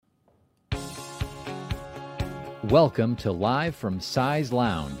Welcome to Live from Size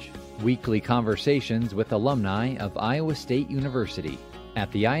Lounge, weekly conversations with alumni of Iowa State University. At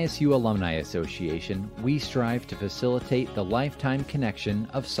the ISU Alumni Association, we strive to facilitate the lifetime connection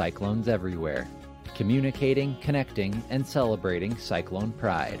of Cyclones everywhere, communicating, connecting, and celebrating Cyclone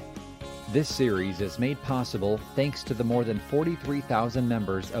pride. This series is made possible thanks to the more than 43,000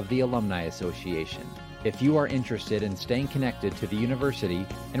 members of the Alumni Association. If you are interested in staying connected to the university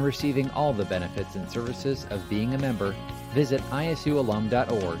and receiving all the benefits and services of being a member, visit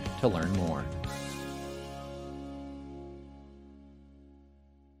isualum.org to learn more.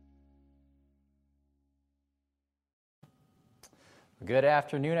 Good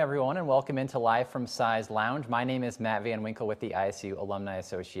afternoon, everyone, and welcome into Live from Size Lounge. My name is Matt Van Winkle with the ISU Alumni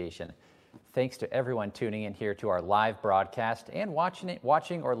Association. Thanks to everyone tuning in here to our live broadcast and watching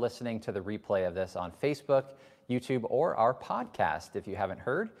or listening to the replay of this on Facebook, YouTube, or our podcast. If you haven't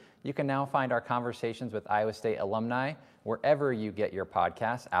heard, you can now find our conversations with Iowa State alumni wherever you get your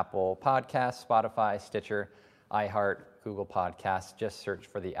podcasts: Apple Podcasts, Spotify, Stitcher, iHeart, Google Podcasts. Just search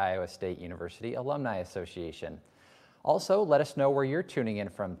for the Iowa State University Alumni Association. Also, let us know where you're tuning in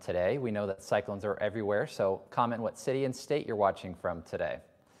from today. We know that cyclones are everywhere, so comment what city and state you're watching from today.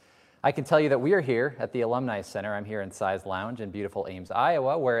 I can tell you that we are here at the Alumni Center. I'm here in Size Lounge in beautiful Ames,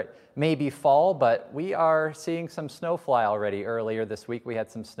 Iowa, where it may be fall, but we are seeing some snow fly already. Earlier this week, we had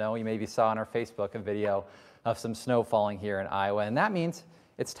some snow. You maybe saw on our Facebook a video of some snow falling here in Iowa, and that means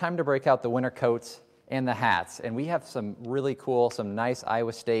it's time to break out the winter coats and the hats. And we have some really cool, some nice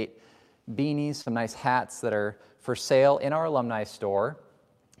Iowa State beanies, some nice hats that are for sale in our alumni store.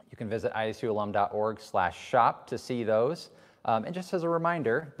 You can visit isualum.org/shop to see those. And just as a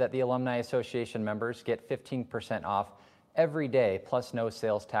reminder that the Alumni Association members get 15% off every day, plus no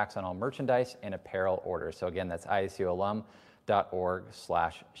sales tax on all merchandise and apparel orders. So again, that's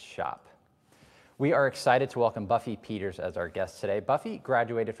isualum.org/shop. We are excited to welcome Buffy Peters as our guest today. Buffy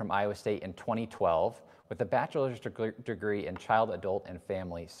graduated from Iowa State in 2012 with a bachelor's degree in child, adult, and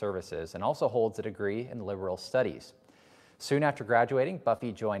family services, and also holds a degree in liberal studies. Soon after graduating,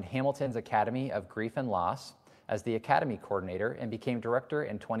 Buffy joined Hamilton's Academy of Grief and Loss as the Academy Coordinator and became Director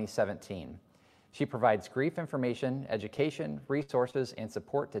in 2017. She provides grief information, education, resources, and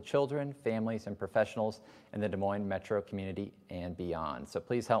support to children, families, and professionals in the Des Moines metro community and beyond. So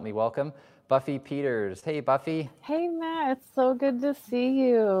please help me welcome Buffy Peters. Hey, Buffy. Hey, Matt. It's so good to see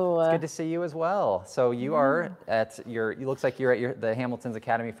you. It's good to see you as well. So you are at it looks like you're at the Hamilton's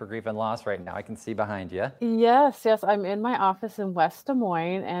Academy for Grief and Loss right now. I can see behind you. Yes. I'm in my office in West Des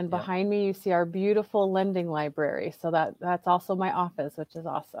Moines, and behind me you see our beautiful lending library. So that's also my office, which is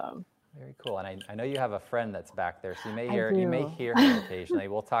awesome. Very cool. And I know you have a friend that's back there, so you may hear him occasionally.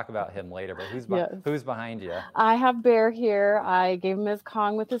 We'll talk about him later, but who's behind you? I have Bear here. I gave him his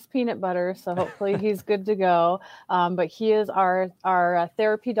Kong with his peanut butter, so hopefully he's good to go. But he is our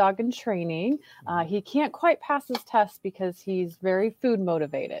therapy dog in training. He can't quite pass his test because he's very food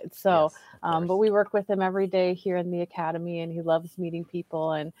motivated. So, yes, but we work with him every day here in the academy, and he loves meeting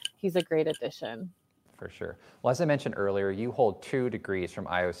people, and he's a great addition. For sure. Well, as I mentioned earlier, you hold 2 degrees from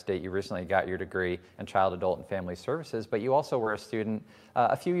Iowa State. You recently got your degree in Child, Adult, and Family Services, but you also were a student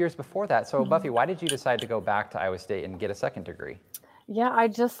a few years before that. So, Buffy, why did you decide to go back to Iowa State and get a second degree? Yeah, I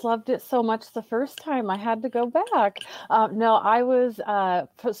just loved it so much the first time. I had to go back.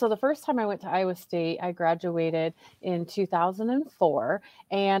 So the first time I went to Iowa State, I graduated in 2004.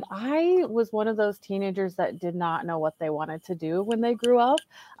 And I was one of those teenagers that did not know what they wanted to do when they grew up.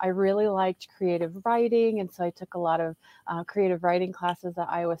 I really liked creative writing. And so I took a lot of creative writing classes at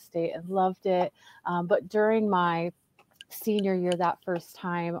Iowa State and loved it. But during my senior year, that first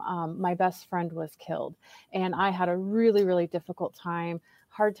time, my best friend was killed, and I had a really, really difficult time,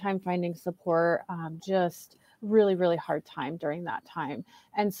 hard time finding support, just really, really hard time during that time.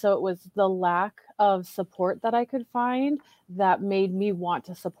 And so it was the lack of support that I could find that made me want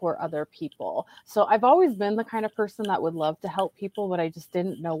to support other people. So I've always been the kind of person that would love to help people, but I just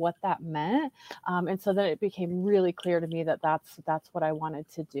didn't know what that meant. And so then it became really clear to me that that's what I wanted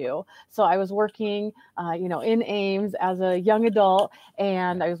to do. So I was working, in Ames as a young adult,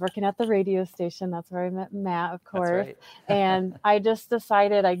 and I was working at the radio station. That's where I met Matt, of course. That's right. And I just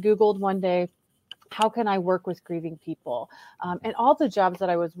decided, I Googled one day, how can I work with grieving people? And all the jobs that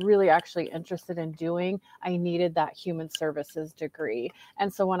I was really actually interested in doing, I needed that human services degree.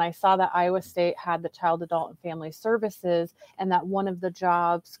 And so when I saw that Iowa State had the Child, Adult, and Family Services, and that one of the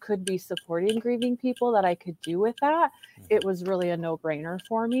jobs could be supporting grieving people that I could do with that, it was really a no-brainer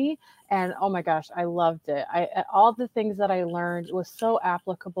for me. And oh my gosh, I loved it. All the things that I learned was so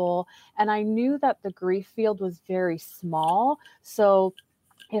applicable. And I knew that the grief field was very small. So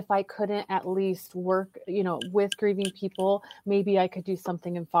if I couldn't at least work, with grieving people, maybe I could do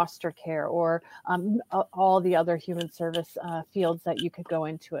something in foster care or all the other human service fields that you could go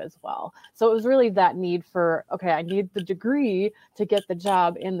into as well. So it was really that need for, okay, I need the degree to get the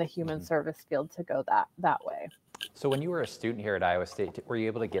job in the human service field to go that way. So when you were a student here at Iowa State, were you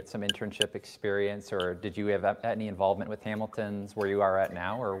able to get some internship experience, or did you have any involvement with Hamilton's where you are at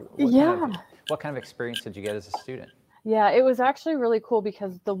now, or what kind of experience did you get as a student? Yeah, it was actually really cool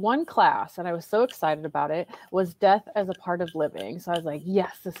because the one class, and I was so excited about it, was death as a part of living. So I was like,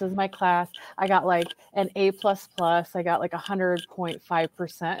 yes, this is my class. I got like an A++. I got like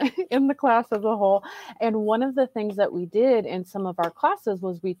 100.5% in the class as a whole. And one of the things that we did in some of our classes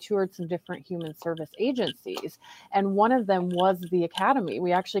was we toured some different human service agencies. And one of them was the Academy.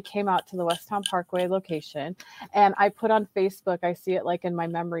 We actually came out to the Westtown Parkway location, and I put on Facebook, I see it like in my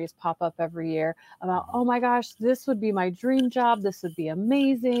memories pop up every year about, oh my gosh, this would be my dream job. This would be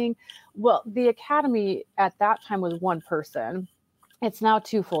amazing. Well, the Academy at that time was one person. It's now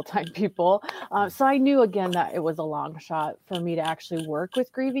 2 full-time people. So I knew again that it was a long shot for me to actually work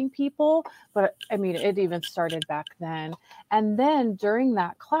with grieving people. But I mean, it even started back then. And then during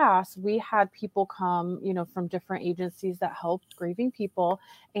that class, we had people come, from different agencies that help grieving people.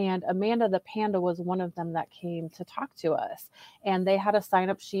 And Amanda the Panda was one of them that came to talk to us. And they had a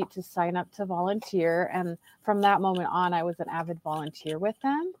sign-up sheet to sign up to volunteer. And from that moment on, I was an avid volunteer with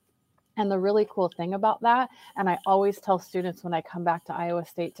them. And the really cool thing about that, and I always tell students when I come back to Iowa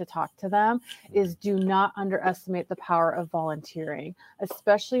State to talk to them, is do not underestimate the power of volunteering,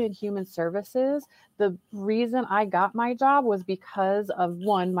 especially in human services. The reason I got my job was because of,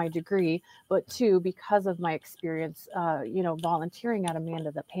 one, my degree, but two, because of my experience, volunteering at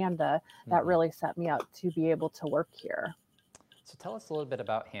Amanda the Panda. That really set me up to be able to work here. So tell us a little bit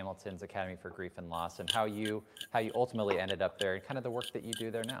about Hamilton's Academy for Grief and Loss and how you ultimately ended up there and kind of the work that you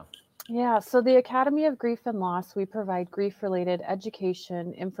do there now. Yeah, so the Academy of Grief and Loss, we provide grief-related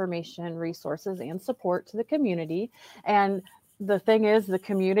education, information, resources, and support to the community. And the thing is, the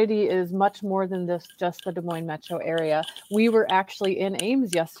community is much more than this, just the Des Moines metro area. We were actually in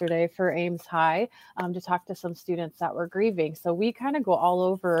Ames yesterday for Ames High to talk to some students that were grieving. So we kind of go all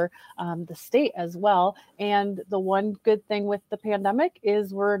over the state as well. And the one good thing with the pandemic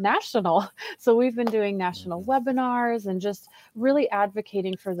is we're national. So we've been doing national webinars and just really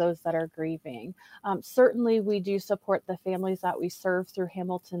advocating for those that are grieving. Certainly, we do support the families that we serve through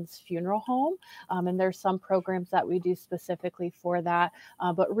Hamilton's Funeral Home. And there's some programs that we do specifically for that,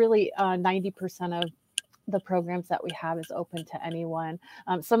 but really 90% of the programs that we have is open to anyone.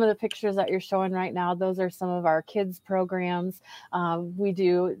 Some of the pictures that you're showing right now, those are some of our kids programs. We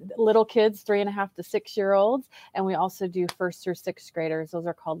do little kids, 3.5 to 6-year-olds, and we also do 1st through 6th graders. Those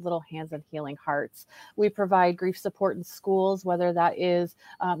are called Little Hands and Healing Hearts. We provide grief support in schools, whether that is,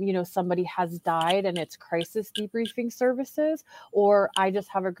 somebody has died and it's crisis debriefing services, or I just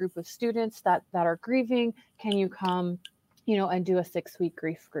have a group of students that are grieving. Can you come and do a 6-week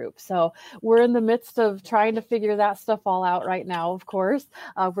grief group? So we're in the midst of trying to figure that stuff all out right now, of course.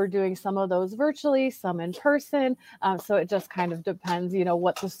 We're doing some of those virtually, some in person. So it just kind of depends,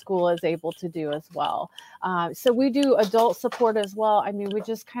 what the school is able to do as well. So we do adult support as well. I mean, we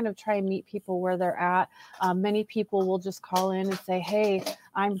just kind of try and meet people where they're at. Many people will just call in and say, hey,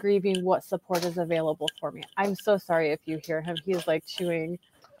 I'm grieving. What support is available for me? I'm so sorry if you hear him. He's like chewing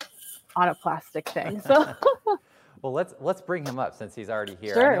on a plastic thing. So Well, let's bring him up since he's already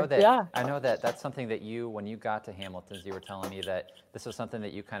here. Sure, I know that that's something that when you got to Hamilton's, you were telling me that this was something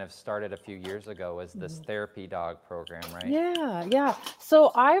that you kind of started a few years ago, was this therapy dog program, right? Yeah.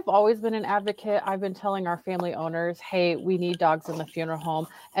 So I've always been an advocate. I've been telling our family owners, hey, we need dogs in the funeral home.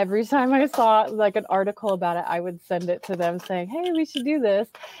 Every time I saw like an article about it, I would send it to them saying, hey, we should do this.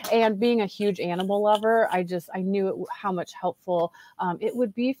 And being a huge animal lover, I knew how much helpful it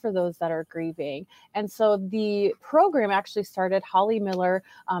would be for those that are grieving. And so the program actually started. Holly Miller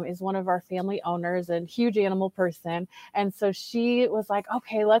is one of our family owners and huge animal person. And so she was like,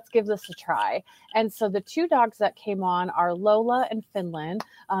 okay, let's give this a try. And so the 2 dogs that came on are Lola and Finland.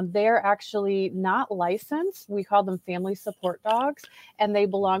 They're actually not licensed. We call them family support dogs. And they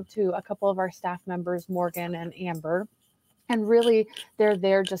belong to a couple of our staff members, Morgan and Amber. And really, they're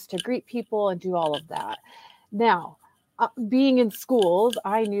there just to greet people and do all of that. Now, being in schools,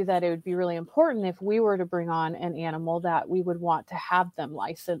 I knew that it would be really important if we were to bring on an animal that we would want to have them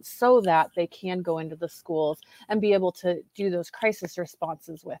licensed so that they can go into the schools and be able to do those crisis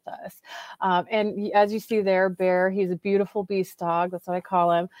responses with us. And as you see there, Bear, he's a beautiful beast dog. That's what I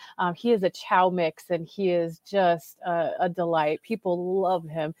call him. He is a chow mix and he is just a delight. People love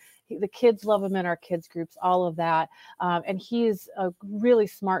him. The kids love him in our kids groups, all of that. And he's a really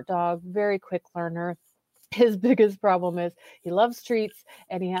smart dog, very quick learner. His biggest problem is he loves treats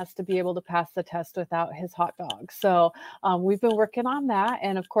and he has to be able to pass the test without his hot dog. So we've been working on that.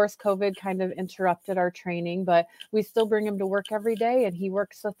 And of course, COVID kind of interrupted our training, but we still bring him to work every day and he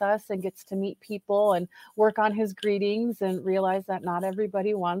works with us and gets to meet people and work on his greetings and realize that not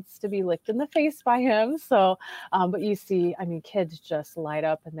everybody wants to be licked in the face by him. So, but you see, I mean, kids just light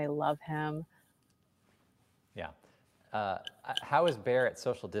up and they love him. Yeah. How is Bear at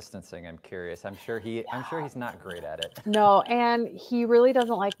social distancing? I'm curious. I'm sure he's not great at it. No, and he really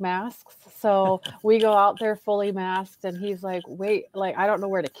doesn't like masks. So we go out there fully masked and he's like, wait, like, I don't know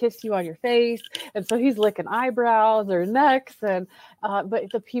where to kiss you on your face. And so he's licking eyebrows or necks. And, but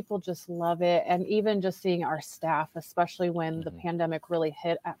the people just love it. And even just seeing our staff, especially when the pandemic really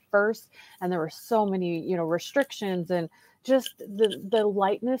hit at first, and there were so many, restrictions and just the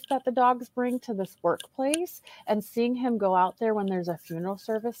lightness that the dogs bring to this workplace, and seeing him go out there when there's a funeral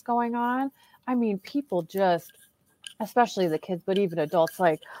service going on. I mean, people just, especially the kids, but even adults,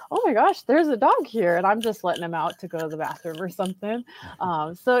 like, oh my gosh, there's a dog here. And I'm just letting him out to go to the bathroom or something.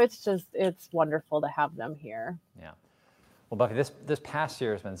 So it's wonderful to have them here. Yeah. Well, Buffy, this past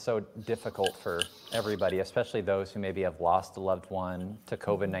year has been so difficult for everybody, especially those who maybe have lost a loved one to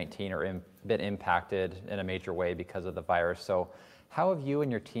COVID-19 or been impacted in a major way because of the virus. So how have you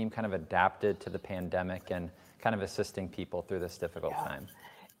and your team kind of adapted to the pandemic and kind of assisting people through this difficult time?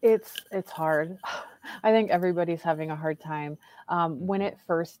 It's hard. I think everybody's having a hard time. When it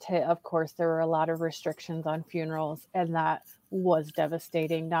first hit, of course, there were a lot of restrictions on funerals, and that was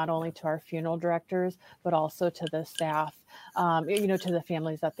devastating, not only to our funeral directors, but also to the staff, to the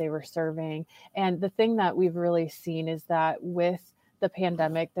families that they were serving. And the thing that we've really seen is that with the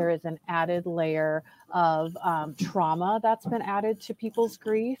pandemic, there is an added layer of trauma that's been added to people's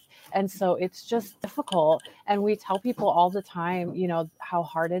grief. And so it's just difficult. And we tell people all the time, how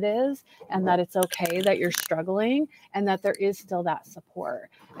hard it is and that it's okay that you're struggling and that there is still that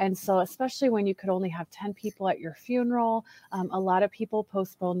support. And so especially when you could only have 10 people at your funeral, a lot of people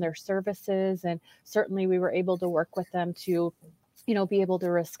postponed their services. And certainly we were able to work with them to be able to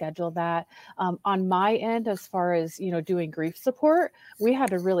reschedule that. On my end, as far as, doing grief support, we had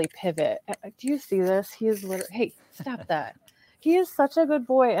to really pivot. Do you see this? He is literally, hey, stop that. He is such a good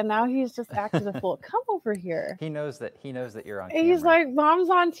boy. And now he's just acting a fool. Come over here. He knows that you're on camera. He's like, Mom's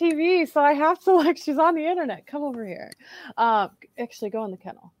on TV. So I have to she's on the internet. Come over here. Actually go in the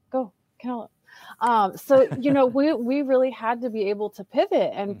kennel. Go kennel. So, we really had to be able to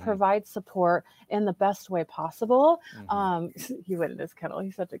pivot and provide support in the best way possible. He went in his kennel.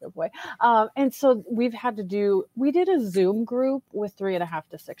 He's such a good boy. And so we did a Zoom group with 3.5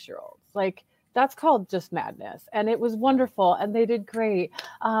 to 6-year-olds. Like, that's called just madness. And it was wonderful and they did great.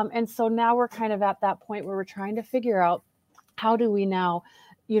 And so now we're kind of at that point where we're trying to figure out, how do we now,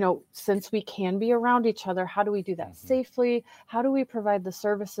 since we can be around each other, how do we do that safely? How do we provide the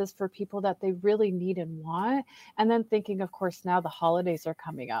services for people that they really need and want? And then thinking, of course, now the holidays are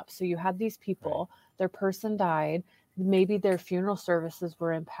coming up. So you had these people, their person died, maybe their funeral services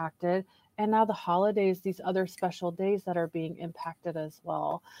were impacted. And now the holidays, these other special days that are being impacted as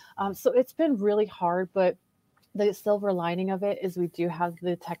well. So it's been really hard, but the silver lining of it is we do have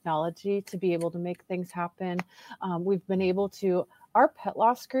the technology to be able to make things happen. We've been able to, our pet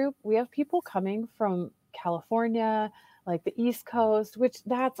loss group, we have people coming from California, like the East Coast, which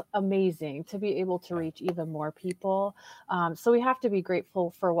that's amazing to be able to reach even more people. So we have to be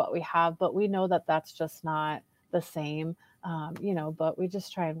grateful for what we have, but we know that that's just not the same, but we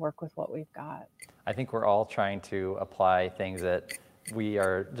just try and work with what we've got. I think we're all trying to apply things that we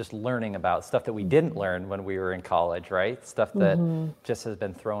are just learning about, stuff that we didn't learn when we were in college, right? Stuff that just has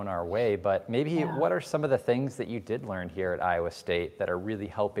been thrown our way. But maybe what are some of the things that you did learn here at Iowa State that are really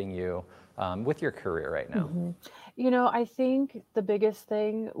helping you with your career right now? I think the biggest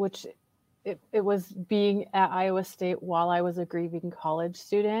thing, which it was being at Iowa State while I was a grieving college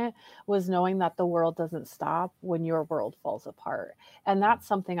student, was knowing that the world doesn't stop when your world falls apart. And that's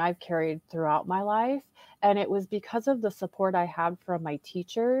something I've carried throughout my life. And it was because of the support I had from my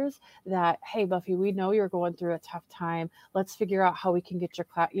teachers that, hey, Buffy, we know you're going through a tough time. Let's figure out how we can get your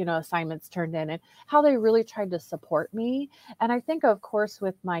assignments turned in, and how they really tried to support me. And I think, of course,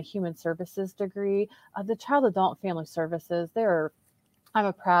 with my human services degree, the child, adult, family services, there are I'm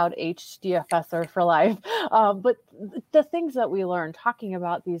a proud HDFSer for life. But the things that we learn talking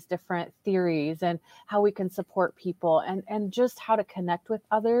about these different theories and how we can support people and just how to connect with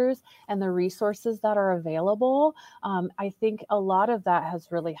others and the resources that are available, I think a lot of that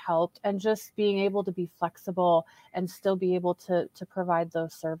has really helped. And just being able to be flexible and still be able to provide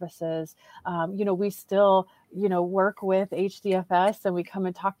those services. We still work with HDFS, and we come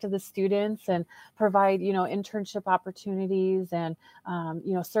and talk to the students and provide internship opportunities and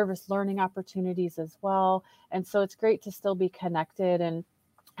service learning opportunities as well. And so it's great to still be connected and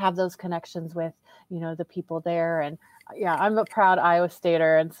have those connections with, the people there. And yeah, I'm a proud Iowa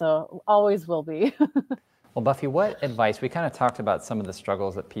Stater, and so always will be. Well, Buffy, what advice, we kind of talked about some of the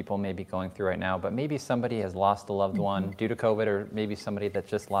struggles that people may be going through right now, but maybe somebody has lost a loved one due to COVID, or maybe somebody that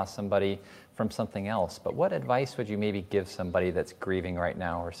just lost somebody from something else. But what advice would you maybe give somebody that's grieving right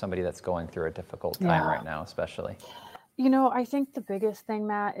now, or somebody that's going through a difficult time right now, especially? I think the biggest thing,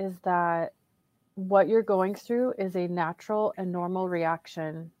 Matt, is that what you're going through is a natural and normal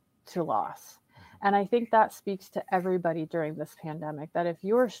reaction to loss. And I think that speaks to everybody during this pandemic, that if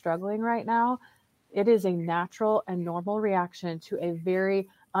you're struggling right now, it is a natural and normal reaction to a very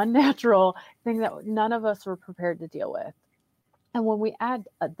unnatural thing that none of us were prepared to deal with. And when we add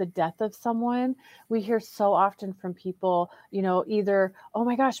the death of someone, we hear so often from people, either, oh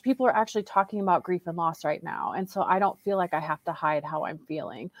my gosh, people are actually talking about grief and loss right now. And so I don't feel like I have to hide how I'm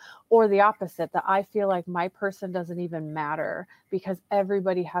feeling. Or the opposite, that I feel like my person doesn't even matter because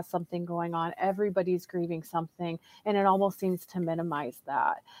everybody has something going on. Everybody's grieving something. And it almost seems to minimize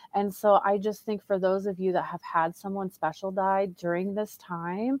that. And so I just think for those of you that have had someone special die during this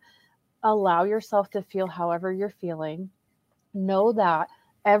time, allow yourself to feel however you're feeling. Know that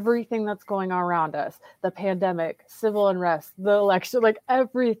everything that's going on around us, the pandemic, civil unrest, the election, like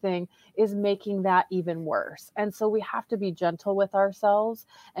everything is making that even worse. And so we have to be gentle with ourselves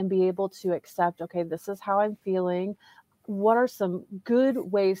and be able to accept, okay, this is how I'm feeling. What are some good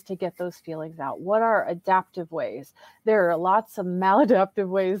ways to get those feelings out? What are adaptive ways? There are lots of maladaptive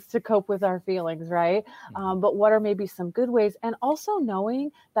ways to cope with our feelings, right? But what are maybe some good ways? And also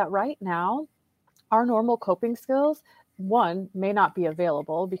knowing that right now, our normal coping skills, one, may not be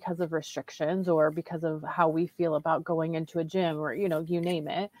available because of restrictions or because of how we feel about going into a gym or, you name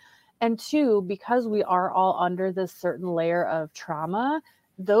it. And two, because we are all under this certain layer of trauma,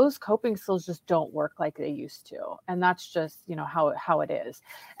 those coping skills just don't work like they used to. And that's just, how it is.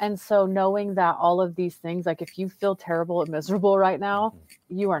 And so knowing that all of these things, like if you feel terrible and miserable right now,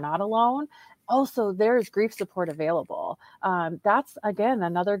 you are not alone. Also, there's grief support available. That's, again,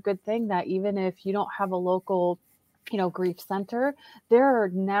 another good thing, that even if you don't have a local grief center, there are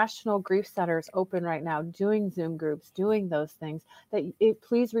national grief centers open right now doing Zoom groups, doing those things.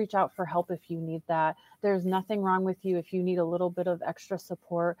 Please reach out for help if you need that. There's nothing wrong with you if you need a little bit of extra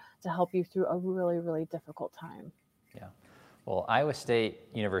support to help you through a really, really difficult time. Yeah. Well, Iowa State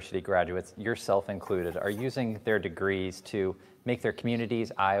University graduates, yourself included, are using their degrees to make their communities,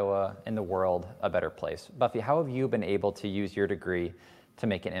 Iowa, and the world a better place. Buffy, how have you been able to use your degree to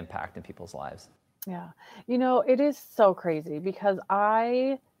make an impact in people's lives? Yeah. It is so crazy because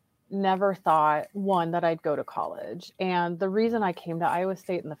I never thought, one, that I'd go to college. And the reason I came to Iowa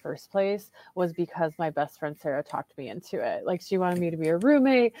State in the first place was because my best friend Sarah talked me into it. Like, she wanted me to be a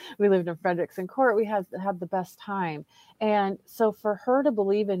roommate. We lived in Frederickson Court. We had the best time. And so for her to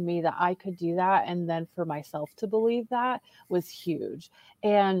believe in me that I could do that, and then for myself to believe that, was huge.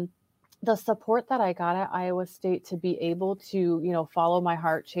 And the support that I got at Iowa State to be able to, follow my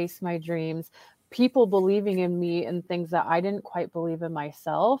heart, chase my dreams, people believing in me and things that I didn't quite believe in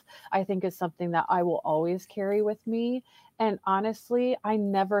myself, I think is something that I will always carry with me. And honestly, I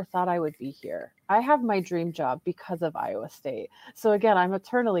never thought I would be here. I have my dream job because of Iowa State. So again, I'm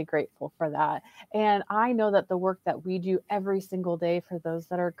eternally grateful for that. And I know that the work that we do every single day for those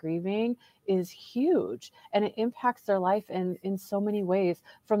that are grieving is huge, and it impacts their life in so many ways,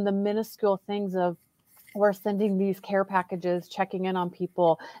 from the minuscule things of, we're sending these care packages, checking in on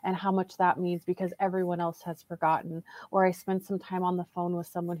people and how much that means because everyone else has forgotten. Or I spend some time on the phone with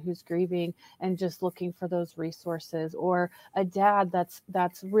someone who's grieving and just looking for those resources. Or a dad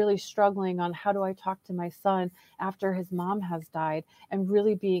that's really struggling on, how do I talk to my son after his mom has died, and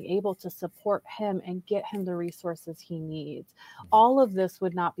really being able to support him and get him the resources he needs. All of this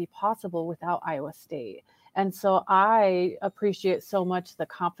would not be possible without Iowa State. And so I appreciate so much the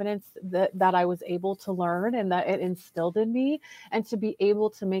confidence that I was able to learn and that it instilled in me, and to be able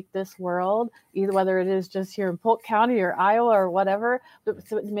to make this world, either whether it is just here in Polk County or Iowa or whatever, but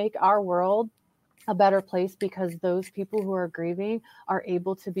to make our world a better place because those people who are grieving are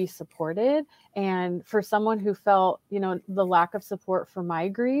able to be supported. And for someone who felt, the lack of support for my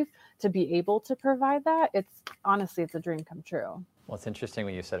grief, to be able to provide that, it's a dream come true. Well, it's interesting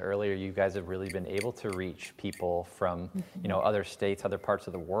when you said earlier, you guys have really been able to reach people from, other states, other parts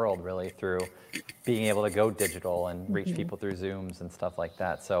of the world, really through being able to go digital and reach people through Zooms and stuff like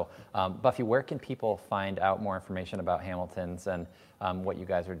that. So, Buffy, where can people find out more information about Hamilton's and what you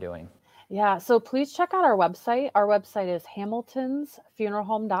guys are doing? Yeah, so please check out our website. Our website is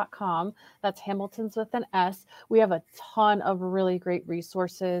hamiltonsfuneralhome.com. That's Hamiltons with an S. We have a ton of really great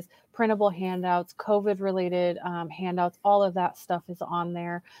resources, printable handouts, COVID-related handouts, all of that stuff is on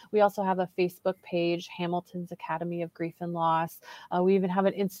there. We also have a Facebook page, Hamilton's Academy of Grief and Loss. We even have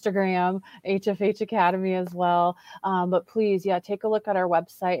an Instagram, HFH Academy as well. But please, take a look at our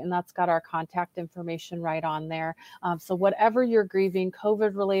website, and that's got our contact information right on there. So whatever you're grieving,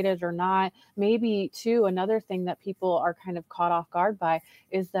 COVID-related or not, maybe too, another thing that people are kind of caught off guard by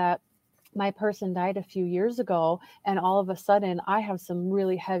is that my person died a few years ago, and all of a sudden I have some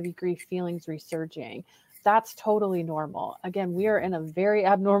really heavy grief feelings resurging. That's totally normal. Again, we are in a very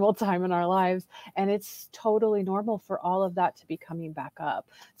abnormal time in our lives, and it's totally normal for all of that to be coming back up.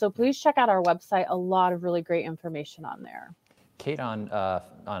 So please check out our website. A lot of really great information on there. Kate on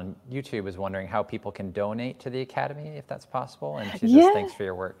YouTube is wondering how people can donate to the Academy, if that's possible, and she says thanks for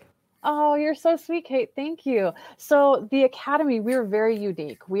your work. Oh, you're so sweet, Kate. Thank you. So the Academy, we're very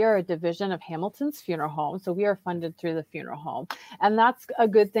unique. We are a division of Hamilton's Funeral Home. So we are funded through the funeral home. And that's a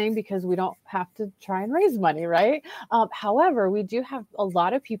good thing because we don't have to try and raise money, right? However, we do have a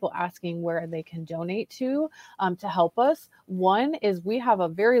lot of people asking where they can donate to help us. One is we have a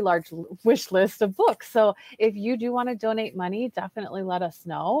very large wish list of books. So if you do want to donate money, definitely let us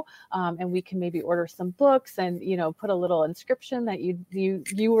know. And we can maybe order some books and, put a little inscription that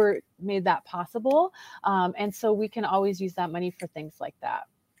you were made that possible. And so we can always use that money for things like that.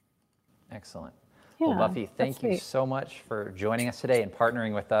 Excellent. Yeah, well, Buffy, thank you so much for joining us today and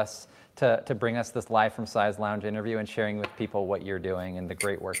partnering with us to bring us this Live from Size Lounge interview and sharing with people what you're doing and the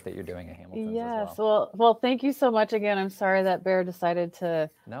great work that you're doing at Hamilton's as well. Well, thank you so much again. I'm sorry that Bear decided to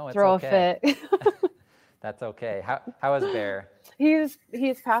throw a fit. That's okay. How is Bear? He's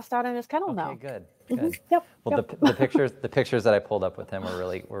passed out in his kennel now. Okay, good. Good. Yep. Well, the pictures that I pulled up with him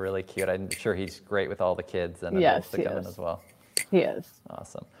were really cute. I'm sure he's great with all the kids and adults that come in as well. He is.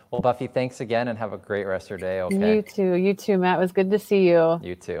 Awesome. Well, Buffy, thanks again, and have a great rest of your day. Okay. You too, Matt. It was good to see you.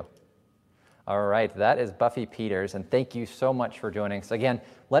 You too. All right, that is Buffy Peters, and thank you so much for joining us. Again,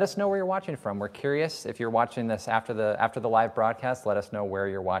 let us know where you're watching from. We're curious if you're watching this after the live broadcast. Let us know where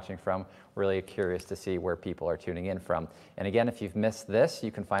you're watching from. We're really curious to see where people are tuning in from. And again, if you've missed this,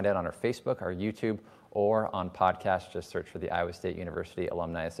 you can find it on our Facebook, our YouTube, or on podcast. Just search for the Iowa State University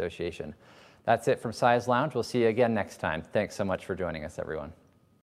Alumni Association. That's it from Size Lounge. We'll see you again next time. Thanks so much for joining us, everyone.